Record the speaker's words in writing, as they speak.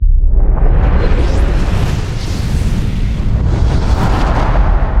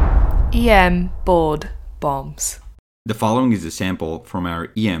EM board bombs. The following is a sample from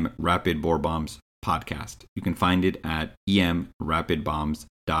our EM Rapid Board Bombs podcast. You can find it at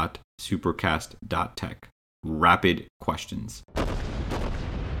emrapidbombs.supercast.tech. Rapid questions.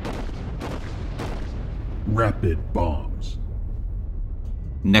 Rapid bombs.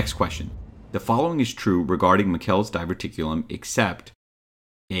 Next question. The following is true regarding Meckel's diverticulum except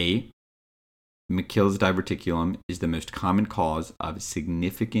A. Meckel's diverticulum is the most common cause of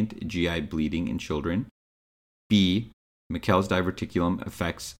significant GI bleeding in children. B. Meckel's diverticulum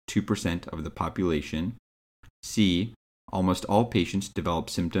affects 2% of the population. C. Almost all patients develop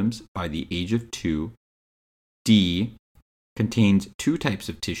symptoms by the age of 2. D. Contains 2 types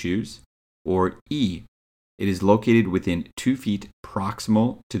of tissues. Or E. It is located within 2 feet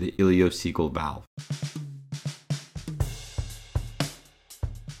proximal to the ileocecal valve.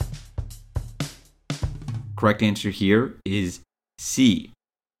 Correct answer here is C.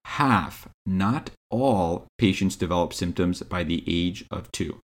 Half, not all, patients develop symptoms by the age of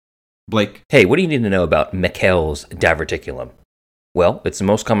 2. Blake. Hey, what do you need to know about Meckel's diverticulum? Well, it's the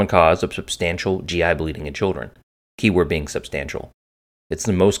most common cause of substantial GI bleeding in children. Keyword being substantial. It's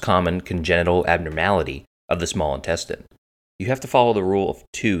the most common congenital abnormality of the small intestine. You have to follow the rule of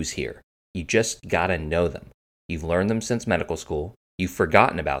 2s here. You just gotta know them. You've learned them since medical school, you've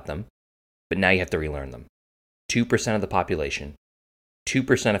forgotten about them, but now you have to relearn them. 2% of the population,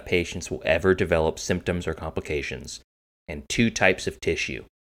 2% of patients will ever develop symptoms or complications, and 2 types of tissue.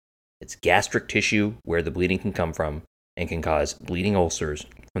 It's gastric tissue, where the bleeding can come from, and can cause bleeding ulcers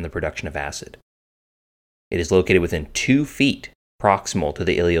from the production of acid. It is located within 2 feet proximal to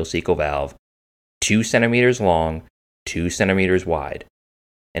the ileocecal valve, 2 centimeters long, 2 centimeters wide,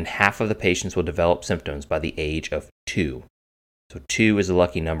 and half of the patients will develop symptoms by the age of 2. So 2 is a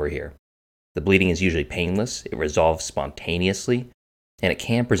lucky number here. The bleeding is usually painless, it resolves spontaneously, and it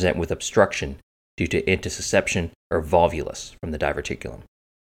can present with obstruction due to intussusception or volvulus from the diverticulum.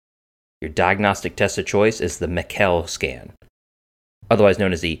 Your diagnostic test of choice is the Meckel scan, otherwise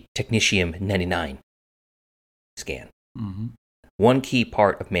known as the Technetium 99 scan. One key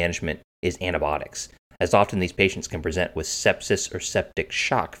part of management is antibiotics, as often these patients can present with sepsis or septic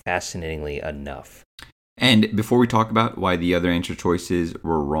shock, fascinatingly enough. And before we talk about why the other answer choices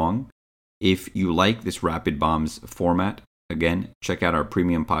were wrong, if you like this Rapid Bombs format, again, check out our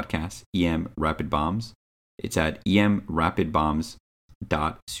premium podcast, EM Rapid Bombs. It's at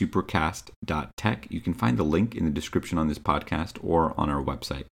emrapidbombs.supercast.tech. You can find the link in the description on this podcast or on our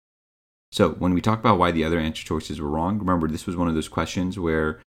website. So when we talk about why the other answer choices were wrong, remember this was one of those questions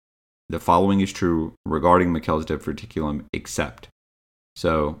where the following is true regarding Meckel's diverticulum except.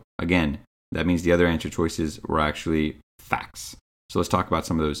 So again, that means the other answer choices were actually facts. So let's talk about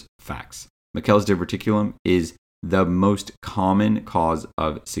some of those facts. Meckel's diverticulum is the most common cause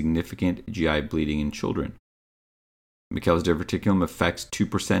of significant GI bleeding in children. Meckel's diverticulum affects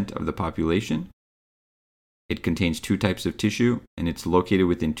 2% of the population. It contains 2 types of tissue, and it's located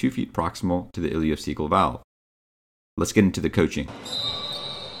within 2 feet proximal to the ileocecal valve. Let's get into the coaching.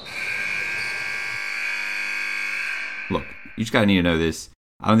 Look, you just gotta need to know this.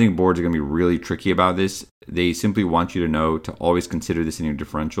 I don't think boards are going to be really tricky about this. They simply want you to know to always consider this in your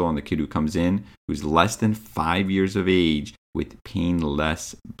differential on the kid who comes in, who's less than 5 years of age with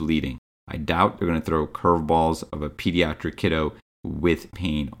painless bleeding. I doubt they're going to throw curveballs of a pediatric kiddo with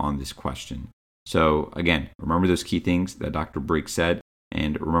pain on this question. So again, remember those key things that Dr. Briggs said,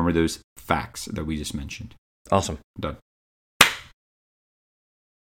 and remember those facts that we just mentioned. Awesome. Done.